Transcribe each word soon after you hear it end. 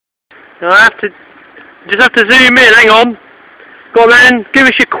Just have to zoom in, hang on. Go on then, give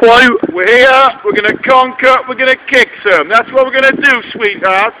us your quote. We're here, we're going to conquer, we're going to kick some. That's what we're going to do,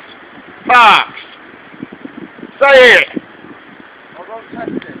 sweethearts. Parks. Say it. I'll go and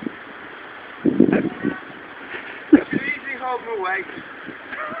test it. It's easy, hold my weight.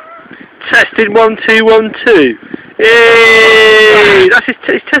 Testing 1 2 1 2. Hey, that's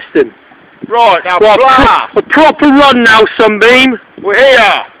his testing. Right, now Well, blast. a proper run now, Sunbeam. We're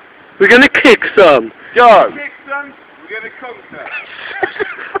here. We're going to kick some. Go. Kick some, we're going to conquer.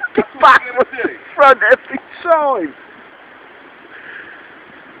 Backwards, front every time.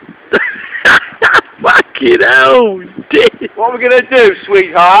 Fucking hell, dude. What are we going to do,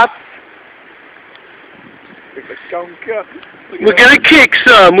 sweetheart? We're going to conquer. We're going to kick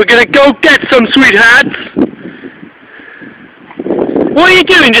some. We're going to go get some, sweethearts. What are you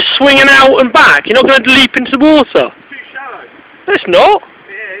doing? Just swinging out and back? You're not going to leap into the water? Too shallow. It's not.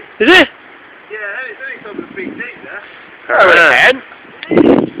 It is. Is it? Yeah, it's only something to beat deep there. Go ahead.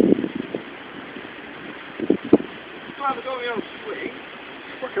 I've got the old swing.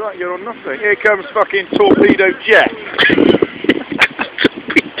 Fucking like you're on nothing. Here comes fucking Torpedo Jet.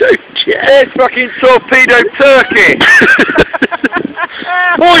 Torpedo Jet. Here's fucking Torpedo Turkish.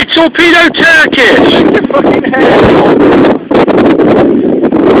 Oi, Torpedo Turkish! Your fucking head.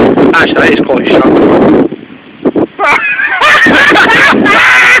 Actually, that is quite sharp.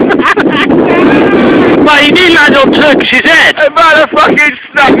 Mate, he nearly landed on Turkish's head. A motherfucking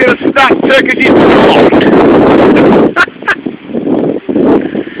snap Turkish's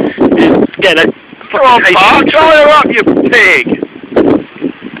Get a Come on, Mark, try her up, you pig!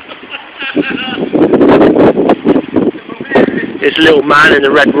 This little man in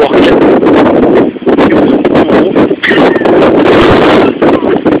the red rocket.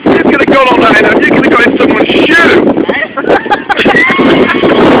 You could have gone on that, you could have got in someone's shoe!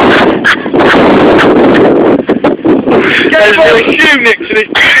 Get a shoe, Nixon,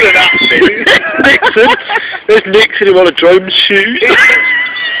 it's doing that. Nixon? There's Nixon in one of Drone's shoes.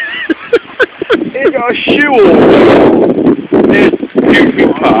 He's got a shoe on. There's goofy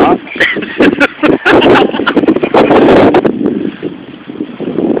parts.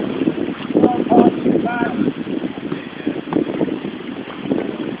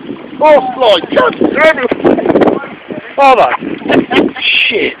 Horse fly, jump, they're everywhere. Are they?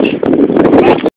 Shit.